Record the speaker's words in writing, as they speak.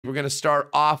We're going to start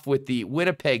off with the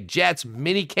Winnipeg Jets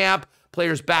mini camp.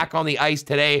 Players back on the ice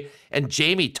today. And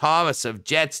Jamie Thomas of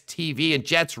Jets TV and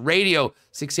Jets Radio,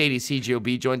 680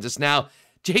 CJOB, joins us now.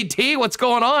 JT, what's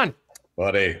going on?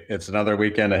 Buddy, it's another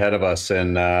weekend ahead of us,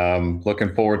 and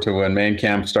looking forward to when main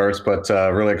camp starts, but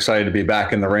really excited to be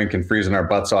back in the rink and freezing our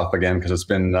butts off again because it's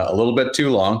been a little bit too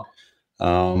long.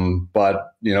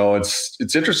 But, you know,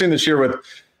 it's interesting this year with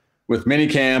mini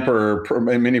camp or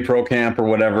mini pro camp or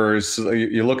whatever.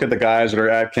 You look at the guys that are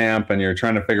at camp and you're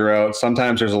trying to figure out,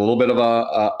 sometimes there's a little bit of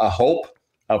a hope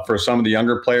for some of the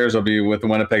younger players. They'll be with the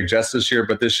Winnipeg Jets this year,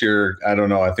 but this year, I don't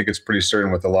know. I think it's pretty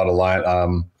certain with a lot of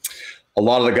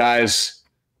the guys,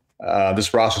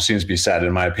 this roster seems to be set,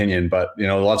 in my opinion. But, you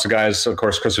know, lots of guys, of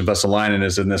course, Christian Vesalainen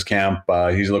is in this camp.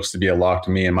 He looks to be a lock to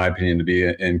me, in my opinion, to be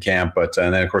in camp. But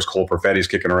and then, of course, Cole Perfetti's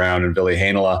kicking around and Ville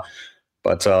Heinola.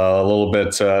 But a little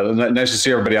bit nice to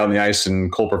see everybody out on the ice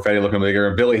and Cole Perfetti looking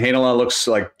bigger. Ville Heinola looks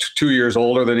like 2 years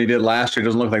older than he did last year.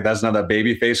 Doesn't look like that's not that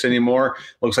baby face anymore.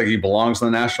 Looks like he belongs in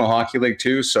the National Hockey League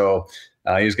too. So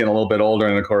he's getting a little bit older.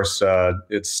 And, of course,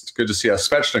 it's good to see a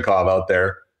Svechnikov out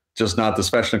there. Just not the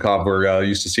Svechnikov we're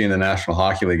used to seeing in the National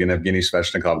Hockey League, and Evgeny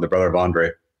Svechnikov, the brother of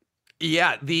Andre.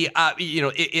 Yeah,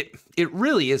 it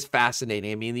really is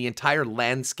fascinating. I mean, the entire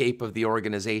landscape of the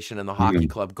organization and the hockey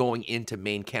club going into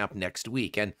main camp next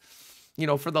week. And, you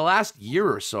know, for the last year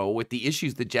or so, with the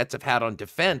issues the Jets have had on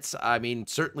defense, I mean,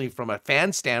 certainly from a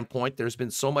fan standpoint, there's been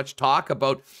so much talk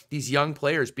about these young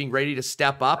players being ready to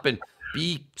step up and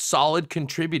be solid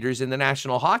contributors in the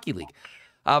National Hockey League.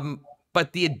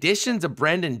 But the additions of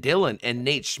Brendan Dillon and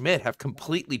Nate Schmidt have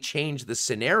completely changed the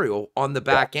scenario on the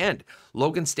back end.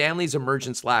 Logan Stanley's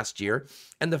emergence last year.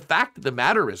 And the fact of the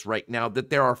matter is right now that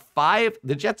there are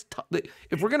the Jets,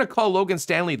 if we're going to call Logan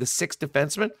Stanley the sixth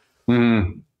defenseman,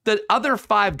 the other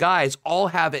five guys all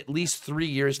have at least 3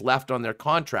 years left on their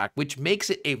contract, which makes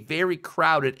it a very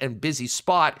crowded and busy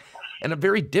spot and a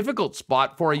very difficult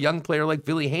spot for a young player like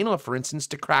Ville Heinola, for instance,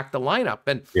 to crack the lineup.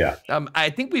 And I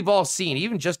think we've all seen,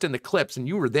 even just in the clips, and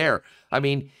you were there, I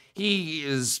mean,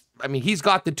 he's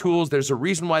got the tools. There's a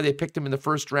reason why they picked him in the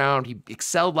first round. He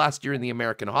excelled last year in the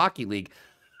American Hockey League.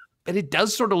 But it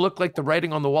does sort of look like the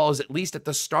writing on the wall is, at least at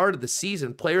the start of the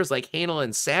season, players like Heinola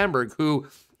and Sandberg, who,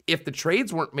 if the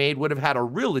trades weren't made, would have had a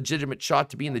real legitimate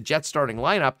shot to be in the Jets starting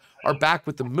lineup, are back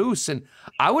with the Moose. And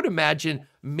I would imagine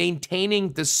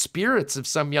maintaining the spirits of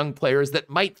some young players that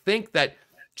might think that,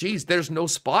 geez, there's no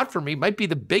spot for me, might be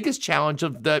the biggest challenge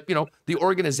of the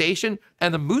organization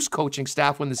and the Moose coaching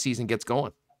staff when the season gets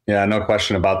going. Yeah, no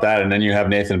question about that. And then you have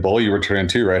Nathan Bull you return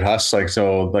too, right, Huss? It's a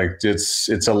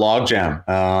logjam,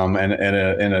 and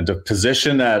in a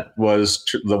position that was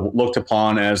looked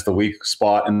upon as the weak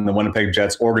spot in the Winnipeg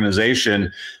Jets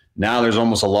organization. Now there's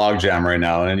almost a logjam right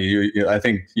now, and I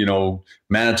think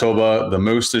Manitoba, the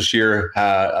Moose this year,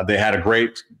 they had a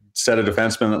great set of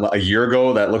defensemen a year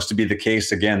ago. That looks to be the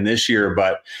case again this year,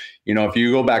 but. You know, if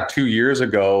you go back 2 years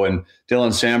ago and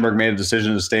Dylan Sandberg made a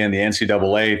decision to stay in the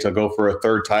NCAA to go for a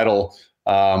third title,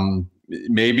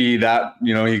 maybe that,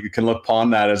 he can look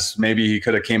upon that as maybe he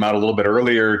could have came out a little bit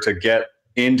earlier to get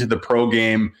into the pro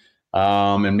game,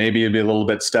 and maybe it'd be a little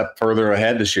bit step further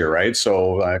ahead this year, right?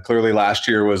 So clearly last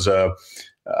year was a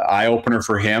eye-opener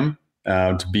for him.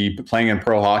 To be playing in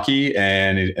pro hockey,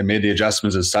 and it made the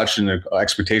adjustments as such, and the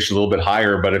expectations a little bit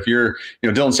higher. But if you're,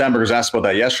 Dylan Sandberg was asked about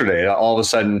that yesterday. All of a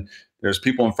sudden, there's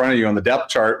people in front of you on the depth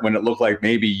chart when it looked like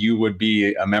maybe you would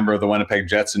be a member of the Winnipeg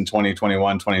Jets in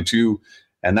 2021, 22,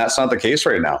 and that's not the case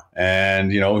right now.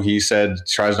 And he said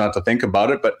tries not to think about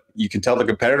it, but you can tell the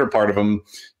competitor part of him.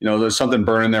 There's something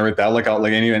burning there with that. Like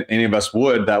any of us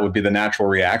would. That would be the natural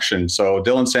reaction. So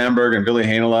Dylan Sandberg and Ville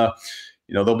Heinola.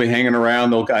 They'll be hanging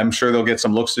around. I'm sure they'll get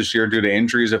some looks this year due to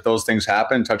injuries if those things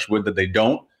happen. Touch wood that they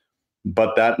don't.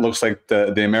 But that looks like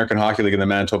the American Hockey League and the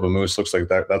Manitoba Moose looks like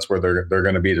that's where they're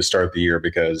going to be to start the year,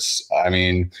 because, I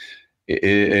mean,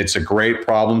 it's a great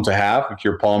problem to have if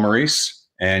you're Paul Maurice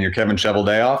and you're Kevin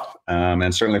Cheveldayoff,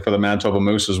 and certainly for the Manitoba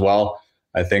Moose as well.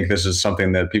 I think this is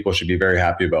something that people should be very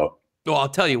happy about. Well, I'll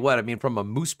tell you what, I mean, from a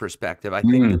Moose perspective, I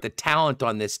think that the talent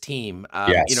on this team,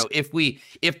 if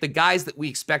the guys that we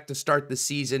expect to start the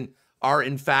season are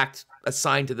in fact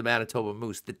assigned to the Manitoba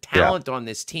Moose, the talent on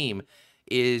this team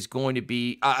is going to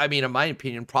be, in my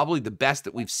opinion, probably the best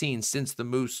that we've seen since the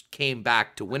Moose came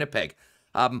back to Winnipeg.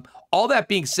 All that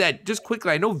being said, just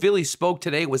quickly, I know Ville spoke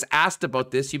today, was asked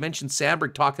about this. You mentioned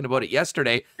Sandberg talking about it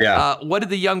yesterday. Yeah. What did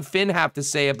the young Finn have to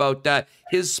say about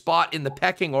his spot in the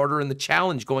pecking order and the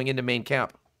challenge going into main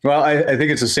camp? Well, I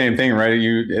think it's the same thing, right?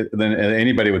 Then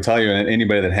anybody would tell you, and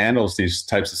anybody that handles these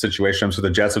types of situations, so the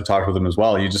Jets have talked with them as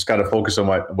well. You just got to focus on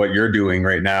what you're doing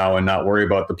right now and not worry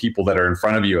about the people that are in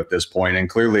front of you at this point. And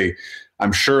clearly,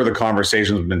 I'm sure the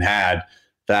conversations have been had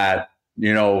that,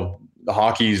 the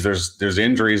hockey's there's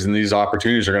injuries and these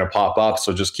opportunities are going to pop up.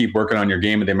 So just keep working on your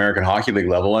game at the American Hockey League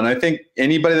level. And I think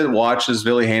anybody that watches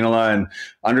Ville Heinola and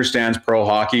understands pro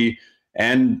hockey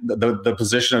and the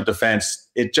position of defense,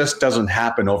 it just doesn't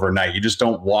happen overnight. You just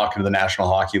don't walk into the National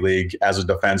Hockey League as a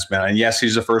defenseman. And yes,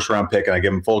 he's a first-round pick, and I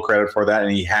give him full credit for that.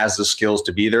 And he has the skills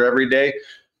to be there every day.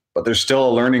 But there's still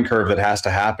a learning curve that has to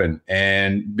happen.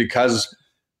 And because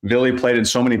Ville played in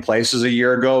so many places a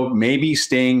year ago, maybe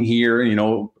staying here,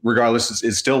 regardless,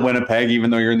 it's still Winnipeg, even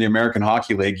though you're in the American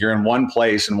Hockey League. You're in one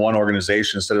place in one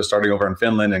organization instead of starting over in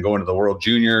Finland and going to the World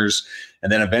Juniors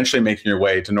and then eventually making your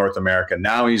way to North America.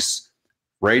 Now he's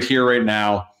right here, right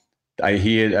now.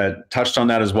 He had touched on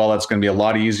that as well. It's going to be a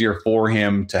lot easier for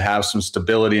him to have some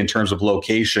stability in terms of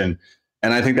location.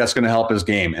 And I think that's going to help his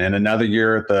game. And another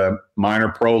year at the minor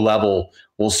pro level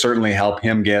will certainly help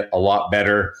him get a lot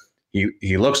better.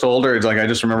 He looks older. It's like, I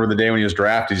just remember the day when he was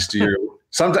drafted.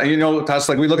 Sometimes, that's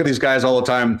like, we look at these guys all the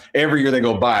time. Every year they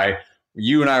go by,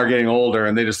 you and I are getting older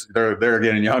and they're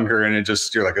getting younger. And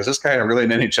you're like, is this guy really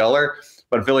an NHLer?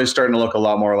 But Ville's starting to look a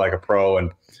lot more like a pro.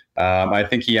 And I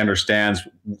think he understands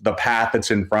the path that's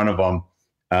in front of him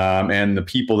and the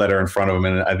people that are in front of him.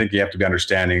 And I think you have to be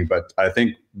understanding. But I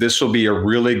think this will be a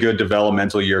really good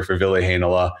developmental year for Ville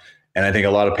Heinola. And I think a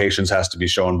lot of patience has to be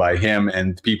shown by him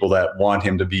and people that want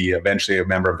him to be eventually a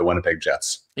member of the Winnipeg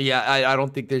Jets. Yeah, I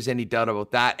don't think there's any doubt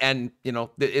about that. And,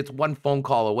 it's one phone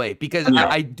call away because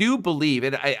I do believe,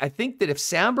 and I think that if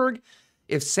Sandberg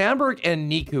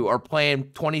and Niku are playing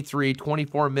 23,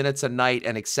 24 minutes a night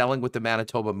and excelling with the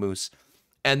Manitoba Moose,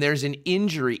 and there's an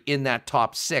injury in that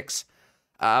top six,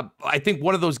 I think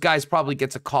one of those guys probably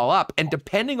gets a call up. And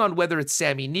depending on whether it's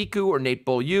Sami Niku or Nate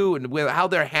Beaulieu and how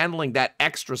they're handling that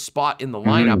extra spot in the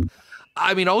lineup,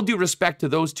 I mean, all due respect to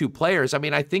those two players, I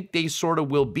mean, I think they sort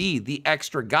of will be the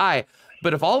extra guy.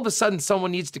 But if all of a sudden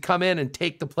someone needs to come in and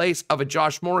take the place of a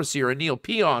Josh Morrissey or a Neil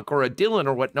Pionk or a Dylan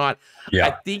or whatnot, I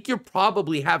think you're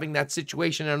probably having that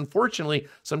situation. And unfortunately,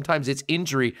 sometimes it's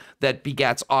injury that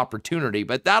begets opportunity.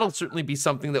 But that'll certainly be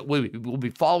something that we'll be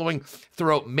following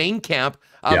throughout main camp.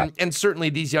 And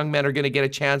certainly these young men are going to get a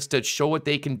chance to show what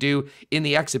they can do in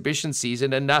the exhibition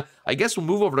season. And I guess we'll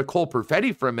move over to Cole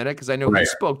Perfetti for a minute because I know he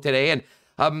spoke today.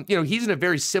 And he's in a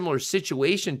very similar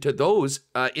situation to those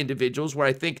individuals where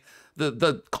I think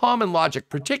the common logic,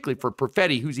 particularly for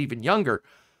Perfetti, who's even younger,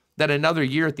 that another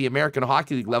year at the American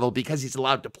Hockey League level, because he's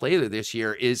allowed to play there this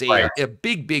year, is a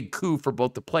big, big coup for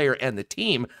both the player and the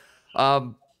team.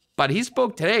 But he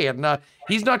spoke today, and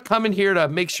he's not coming here to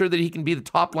make sure that he can be the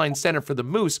top line center for the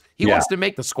Moose. He wants to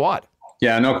make the squad.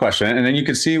 Yeah, no question. And then you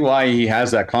can see why he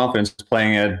has that confidence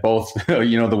playing at both,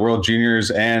 the World Juniors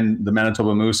and the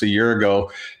Manitoba Moose a year ago,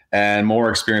 and more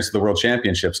experience at the World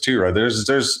Championships too, right?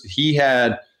 He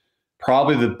had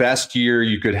probably the best year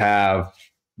you could have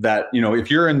that, if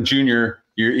you're in junior,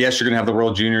 you're going to have the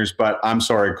World Juniors, but I'm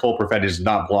sorry, Cole Perfetti does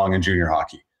not belong in junior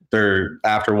hockey.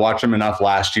 After watching him enough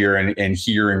last year and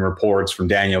hearing reports from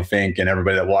Daniel Fink and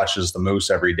everybody that watches the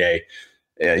Moose every day,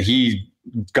 he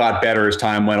got better as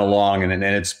time went along. And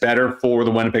it's better for the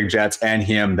Winnipeg Jets and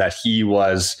him that he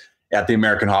was at the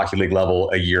American Hockey League level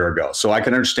a year ago. So I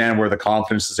can understand where the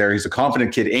confidence is there. He's a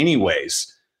confident kid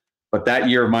anyways. But that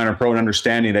year of minor pro and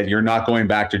understanding that you're not going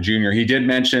back to junior, he did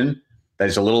mention that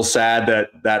he's a little sad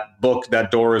that book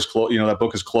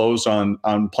is closed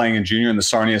on playing in junior in the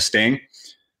Sarnia Sting.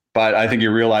 But I think he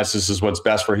realized this is what's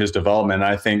best for his development. And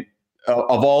I think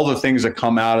of all the things that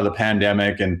come out of the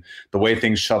pandemic and the way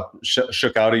things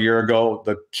shook out a year ago,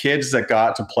 the kids that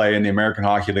got to play in the American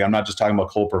Hockey League, I'm not just talking about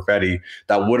Cole Perfetti,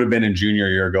 that would have been in junior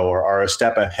a year ago, are a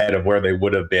step ahead of where they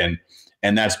would have been.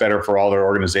 And that's better for all their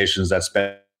organizations that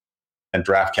spend and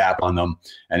draft cap on them,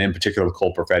 and in particular with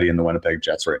Cole Perfetti and the Winnipeg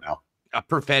Jets right now.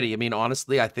 Perfetti, I mean,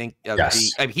 honestly, I think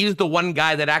he's the one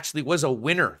guy that actually was a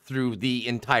winner through the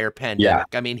entire pandemic.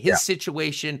 I mean, his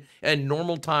situation in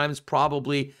normal times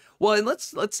probably, well, and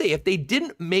let's say if they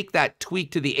didn't make that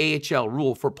tweak to the AHL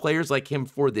rule for players like him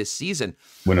for this season,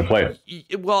 wouldn't have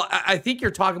played. Well, I think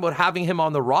you're talking about having him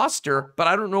on the roster, but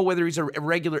I don't know whether he's a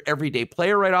regular everyday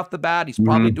player right off the bat. He's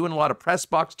probably doing a lot of press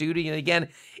box duty, and again,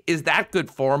 is that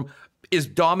good for him? is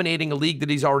dominating a league that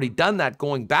he's already done that,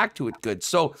 going back to it good.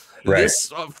 So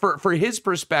this, for his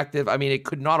perspective, I mean, it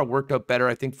could not have worked out better,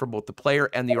 I think, for both the player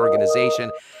and the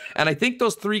organization. And I think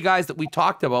those three guys that we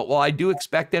talked about, well, I do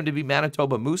expect them to be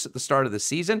Manitoba Moose at the start of the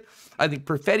season. I think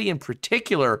Perfetti in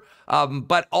particular,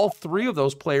 but all three of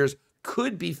those players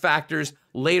could be factors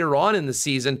later on in the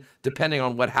season, depending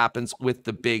on what happens with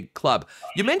the big club.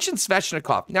 You mentioned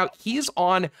Svechnikov. Now, he's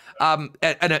on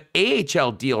an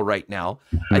AHL deal right now.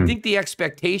 I think the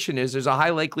expectation is there's a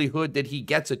high likelihood that he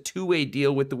gets a two-way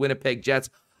deal with the Winnipeg Jets.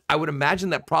 I would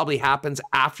imagine that probably happens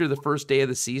after the first day of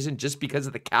the season, just because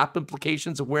of the cap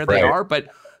implications of where they are. But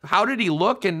how did he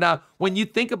look? And when you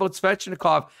think about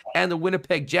Svechnikov and the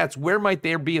Winnipeg Jets, where might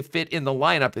there be a fit in the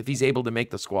lineup if he's able to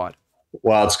make the squad?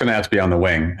 Well, it's going to have to be on the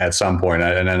wing at some point.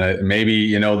 And then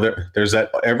maybe, there's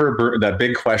that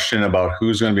big question about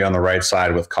who's going to be on the right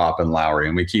side with Kopp and Lowry.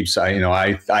 And we keep saying,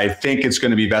 I think it's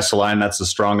going to be Vesalainen. That's the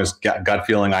strongest gut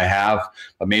feeling I have.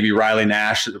 But maybe Riley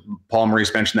Nash, Paul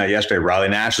Maurice mentioned that yesterday. Riley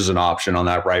Nash is an option on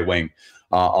that right wing,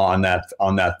 on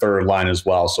that third line as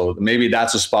well. So maybe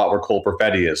that's a spot where Cole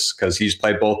Perfetti is, because he's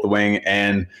played both the wing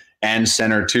and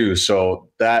center too. So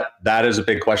that is a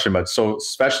big question. But so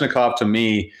Svechnikov, to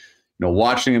me,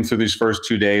 watching him through these first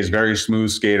 2 days, very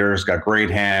smooth skater, has got great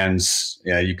hands.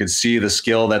 Yeah, you can see the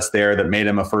skill that's there that made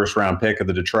him a first-round pick of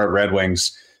the Detroit Red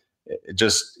Wings. It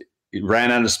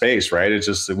ran out of space, right? It's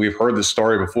just, we've heard this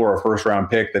story before, a first-round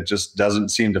pick that just doesn't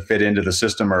seem to fit into the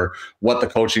system or what the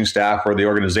coaching staff or the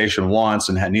organization wants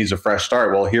and needs a fresh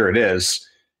start. Well, here it is.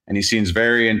 And he seems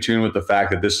very in tune with the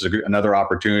fact that this is another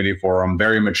opportunity for him,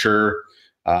 very mature.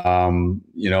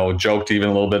 Joked even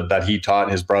a little bit that he taught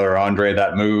his brother Andre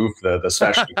that move, the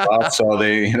Svechnikov.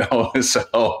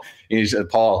 So he's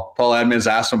Paul Edmonds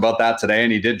asked him about that today,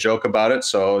 and he did joke about it.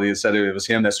 So he said it was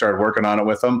him that started working on it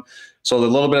with him. So a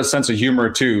little bit of sense of humor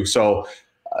too. So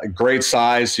great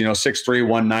size, 6'3",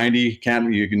 190.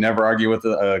 You can never argue with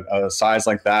a size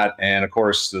like that. And of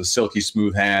course, the silky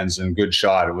smooth hands and good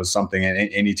shot. It was something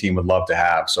any team would love to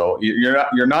have. So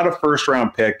you're not a first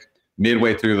round pick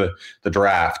midway through the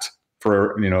draft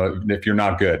for, if you're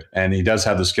not good. And he does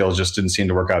have the skills, just didn't seem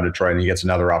to work out in Detroit. And he gets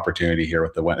another opportunity here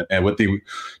with the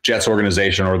Jets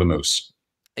organization or the Moose.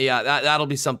 Yeah, that'll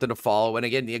be something to follow. And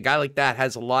again, a guy like that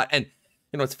has a lot. And,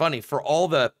 it's funny, for all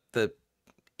the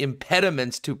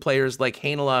impediments to players like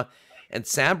Heinola and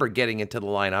Samberg getting into the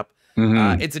lineup,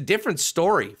 it's a different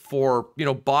story for,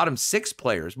 bottom six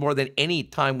players more than any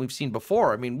time we've seen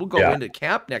before. I mean, we'll go into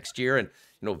camp next year and,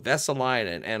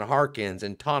 Vesalainen and Harkins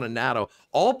and Toninato,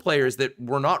 all players that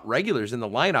were not regulars in the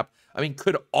lineup, I mean,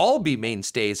 could all be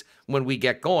mainstays when we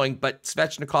get going. But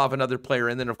Svechnikov, another player,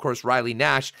 and then, of course, Riley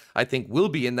Nash, I think will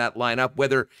be in that lineup,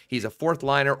 whether he's a fourth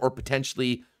liner or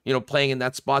potentially, playing in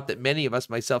that spot that many of us,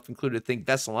 myself included, think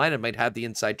Vesalainen might have the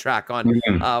inside track on.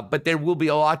 But there will be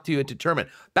a lot to determine.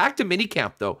 Back to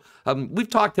minicamp, though. We've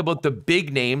talked about the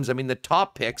big names. I mean, the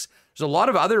top picks. There's a lot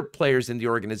of other players in the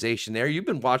organization there. You've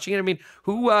been watching it. I mean,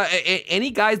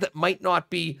 any guys that might not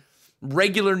be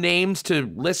regular names to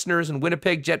listeners and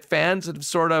Winnipeg Jet fans that have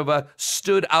sort of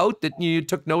stood out that you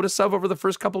took notice of over the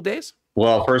first couple of days?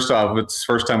 Well, first off, it's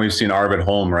the first time we've seen Arvid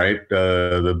Holm, right?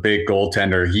 The big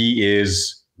goaltender. He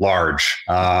is large.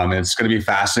 It's going to be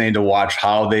fascinating to watch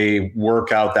how they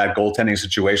work out that goaltending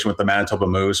situation with the Manitoba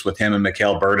Moose, with him and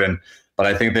Mikhail Burden. But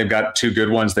I think they've got two good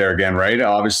ones there again, right?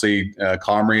 Obviously,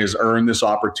 Comrie has earned this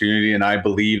opportunity, and I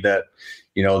believe that,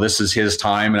 this is his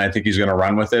time, and I think he's going to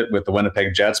run with it with the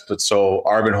Winnipeg Jets. But so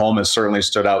Arvid Holm has certainly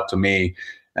stood out to me.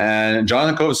 And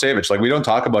Johnathan Kovacevic, we don't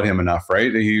talk about him enough,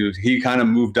 right? He kind of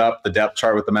moved up the depth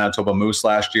chart with the Manitoba Moose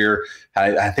last year.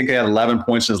 I think he had 11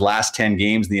 points in his last 10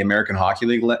 games in the American Hockey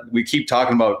League. We keep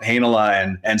talking about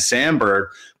Heinola and Samberg.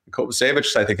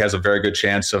 Kovacevic, I think, has a very good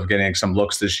chance of getting some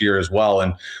looks this year as well.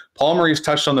 And Paul Maurice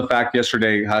touched on the fact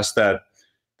yesterday, Huss, that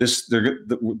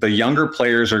the younger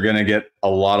players are going to get a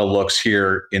lot of looks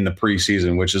here in the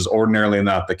preseason, which is ordinarily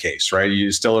not the case, right?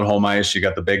 You still at home ice, you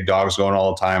got the big dogs going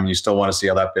all the time, and you still want to see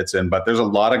how that fits in. But there's a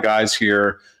lot of guys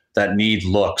here that need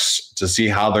looks to see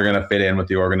how they're going to fit in with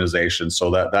the organization. So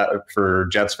that for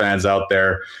Jets fans out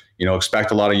there,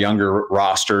 expect a lot of younger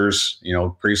rosters.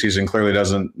 Preseason clearly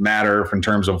doesn't matter in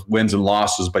terms of wins and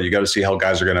losses, but you got to see how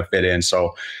guys are going to fit in.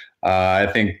 So I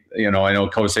think, I know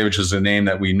Kovacevic is a name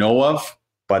that we know of,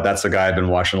 but that's the guy I've been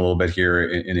watching a little bit here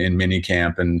in mini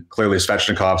camp. And clearly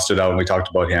Svechnikov stood out, and we talked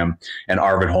about him. And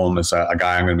Arvid Holm is a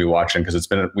guy I'm going to be watching, because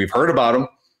we've heard about him,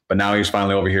 but now he's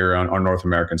finally over here on North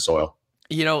American soil.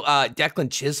 Declan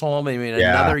Chisholm,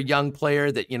 another young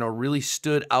player that, really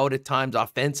stood out at times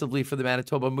offensively for the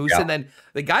Manitoba Moose. And then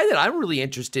the guy that I'm really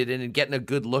interested in and getting a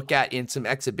good look at in some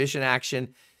exhibition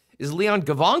action is Leon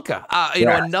Gawanke, you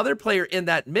know, another player in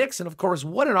that mix. And of course,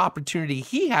 what an opportunity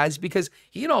he has, because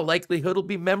he, in all likelihood, will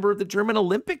be a member of the German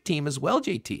Olympic team as well,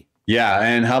 JT. Yeah,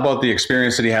 and how about the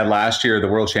experience that he had last year, the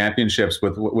World Championships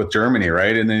with Germany,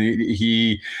 right? And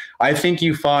then I think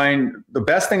you find the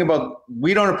best thing about,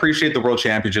 we don't appreciate the World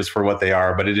Championships for what they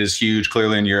are, but it is huge.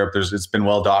 Clearly in Europe, it's been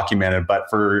well documented. But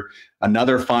for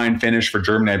another fine finish for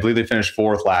Germany, I believe they finished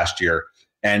 4th last year,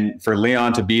 and for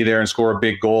Leon to be there and score a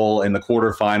big goal in the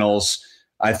quarterfinals,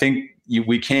 I think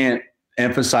we can't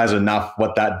emphasize enough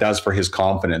what that does for his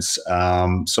confidence.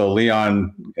 So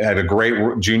Leon had a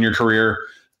great junior career.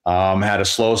 Had a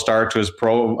slow start to his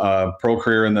pro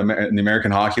career in the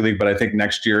American Hockey League, but I think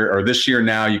next year or this year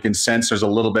now you can sense there's a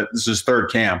little bit. This is his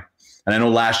 3rd camp, and I know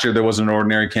last year there was an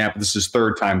ordinary camp, but this is his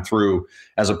 3rd time through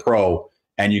as a pro,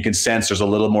 and you can sense there's a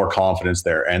little more confidence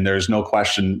there, and there's no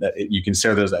question that you can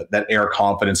say there's that air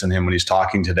confidence in him when he's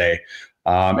talking today,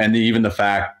 and even the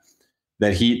fact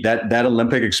that that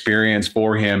Olympic experience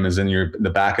for him is in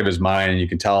the back of his mind, and you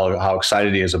can tell how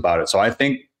excited he is about it. So I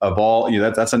think of all,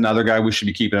 that's another guy we should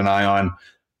be keeping an eye on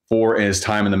for his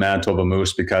time in the Manitoba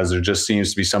Moose, because there just seems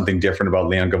to be something different about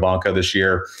Leon Gawanke this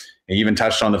year. And he even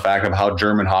touched on the fact of how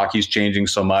German hockey is changing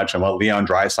so much and what Leon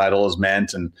Draisaitl has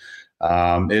meant. And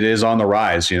it is on the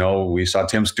rise. You know, we saw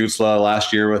Tim Stützle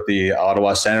last year with the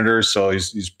Ottawa Senators. So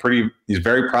he's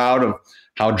very proud of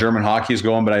how German hockey is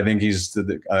going. But I think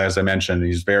as I mentioned,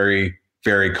 he's very,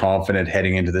 very confident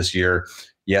heading into this year.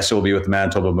 Yes, it will be with the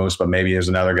Manitoba Moose, but maybe there's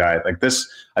another guy like this.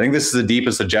 I think this is the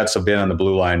deepest the Jets have been on the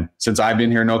blue line since I've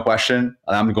been here, no question.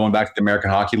 I'm going back to the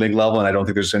American Hockey League level, and I don't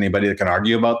think there's anybody that can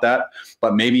argue about that.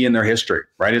 But maybe in their history,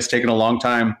 right? It's taken a long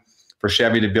time for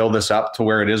Chevy to build this up to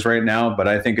where it is right now, but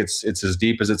I think it's as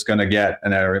deep as it's going to get.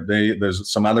 And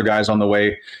there's some other guys on the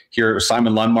way here.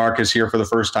 Simon Lundmark is here for the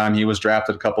first time. He was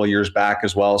drafted a couple of years back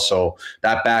as well. So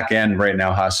that back end right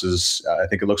now, Huss, is I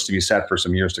think it looks to be set for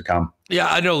some years to come. Yeah,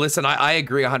 I know. Listen, I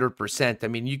agree 100%. I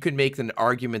mean, you could make an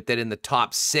argument that in the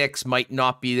top 6 might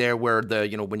not be there where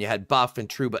when you had Buff and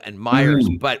Trouba and Myers.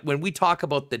 But when we talk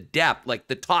about the depth, like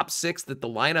the top 6 that the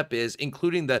lineup is,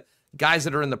 including the guys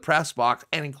that are in the press box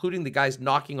and including the guys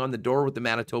knocking on the door with the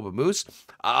Manitoba Moose,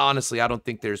 honestly, I don't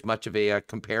think there's much of a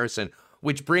comparison,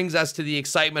 which brings us to the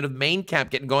excitement of main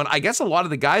camp getting going. I guess a lot of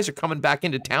the guys are coming back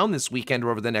into town this weekend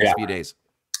or over the next few days.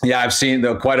 Yeah, I've seen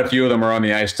quite a few of them are on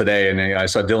the ice today, and I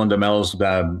saw Dylan DeMello's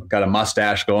got a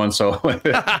mustache going. So,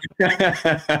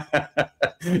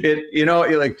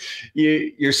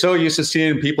 you're so used to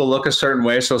seeing people look a certain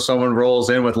way. So someone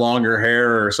rolls in with longer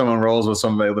hair, or someone rolls with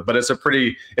somebody, but it's a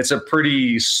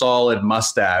pretty solid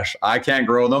mustache. I can't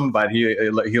grow them, but he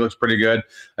looks pretty good.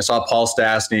 I saw Paul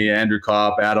Stastny, Andrew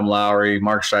Kopp, Adam Lowry,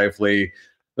 Mark Scheifele.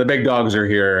 The big dogs are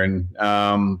here, and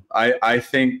I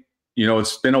think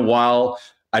it's been a while.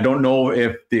 I don't know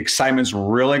if the excitement's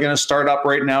really going to start up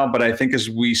right now, but I think as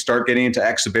we start getting into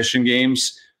exhibition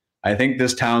games, I think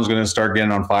this town's going to start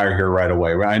getting on fire here right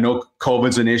away. I know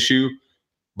COVID's an issue,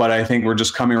 but I think we're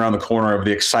just coming around the corner of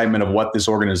the excitement of what this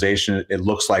organization it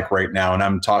looks like right now. And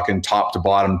I'm talking top to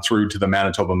bottom through to the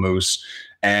Manitoba Moose.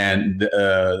 And,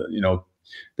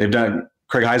 they've done –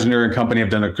 Craig Heisinger and company have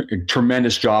done a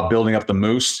tremendous job building up the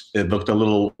Moose. It looked a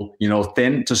little,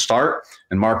 thin to start.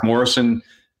 And Mark Morrison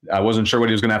 – I wasn't sure what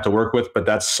he was going to have to work with, but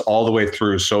that's all the way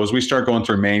through. So as we start going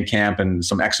through main camp and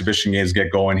some exhibition games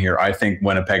get going here, I think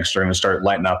Winnipeg's going to start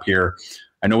lighting up here.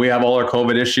 I know we have all our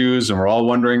COVID issues, and we're all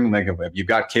wondering, like, if you've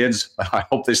got kids, I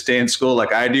hope they stay in school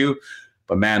like I do.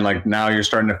 But man, like now you're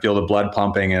starting to feel the blood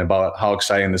pumping and about how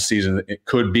exciting the season it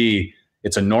could be.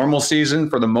 It's a normal season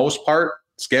for the most part,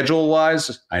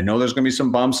 schedule-wise. I know there's going to be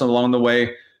some bumps along the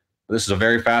way. This is a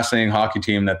very fascinating hockey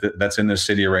team that's in this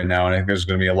city right now, and I think there's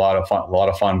going to be a lot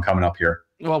of fun coming up here.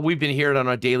 Well, we've been hearing it on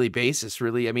a daily basis,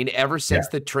 really. I mean, ever since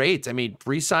the trades. I mean,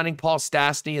 re-signing Paul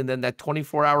Stastny and then that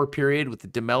 24-hour period with the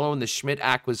DeMello and the Schmidt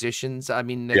acquisitions. I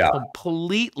mean, they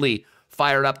completely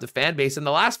fired up the fan base. And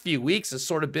the last few weeks has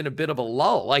sort of been a bit of a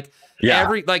lull.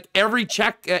 Every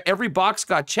box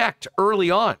got checked early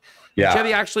on. Yeah.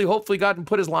 Chevy actually hopefully got and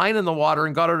put his line in the water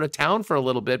and got out of town for a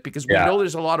little bit, because we know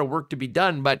there's a lot of work to be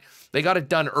done, but they got it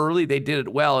done early. They did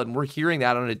it well, and we're hearing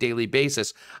that on a daily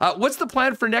basis. What's the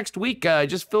plan for next week?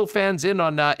 Just fill fans in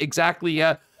on exactly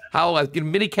how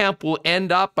minicamp will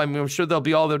end up. I mean, I'm sure there'll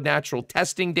be all the natural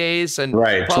testing days, and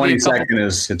right.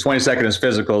 22nd is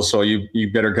physical, so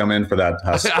you better come in for that.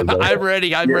 I'm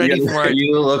ready. I'm ready for it.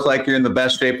 You look like you're in the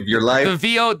best shape of your life.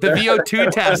 The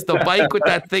VO2 test, the bike with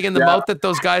that thing in the mouth that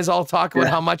those guys all talk about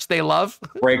how much they love.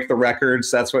 Break the records.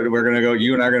 That's what we're gonna go.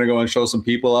 You and I are gonna go and show some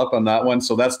people up on that one.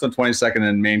 So that's the 22nd,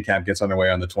 and main camp gets underway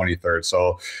on the 23rd.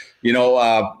 So You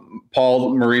know,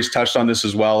 Paul Maurice touched on this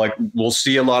as well. Like, we'll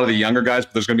see a lot of the younger guys,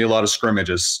 but there's going to be a lot of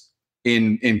scrimmages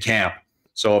in camp.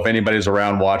 So if anybody's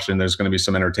around watching, there's going to be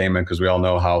some entertainment, because we all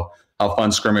know how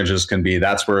fun scrimmages can be.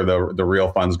 That's where the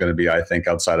real fun's going to be, I think,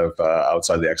 outside of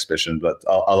the exhibition. But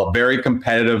a very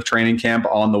competitive training camp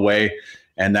on the way.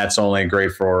 And that's only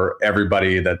great for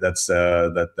everybody that's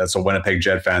a Winnipeg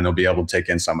Jet fan. They'll be able to take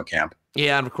in summer camp.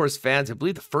 Yeah, and of course, fans, I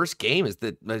believe the first game is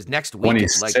next week.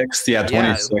 26th,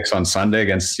 26 on Sunday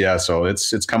against, so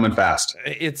it's coming fast.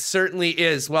 It certainly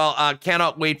is. Well,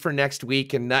 cannot wait for next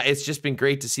week, and it's just been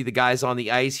great to see the guys on the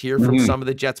ice, hear from some of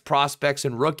the Jets prospects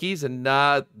and rookies, and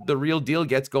the real deal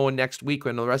gets going next week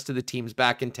when the rest of the team's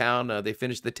back in town. They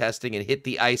finish the testing and hit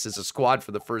the ice as a squad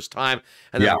for the first time,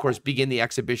 and then, of course, begin the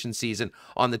exhibition season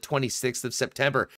on the 26th of September.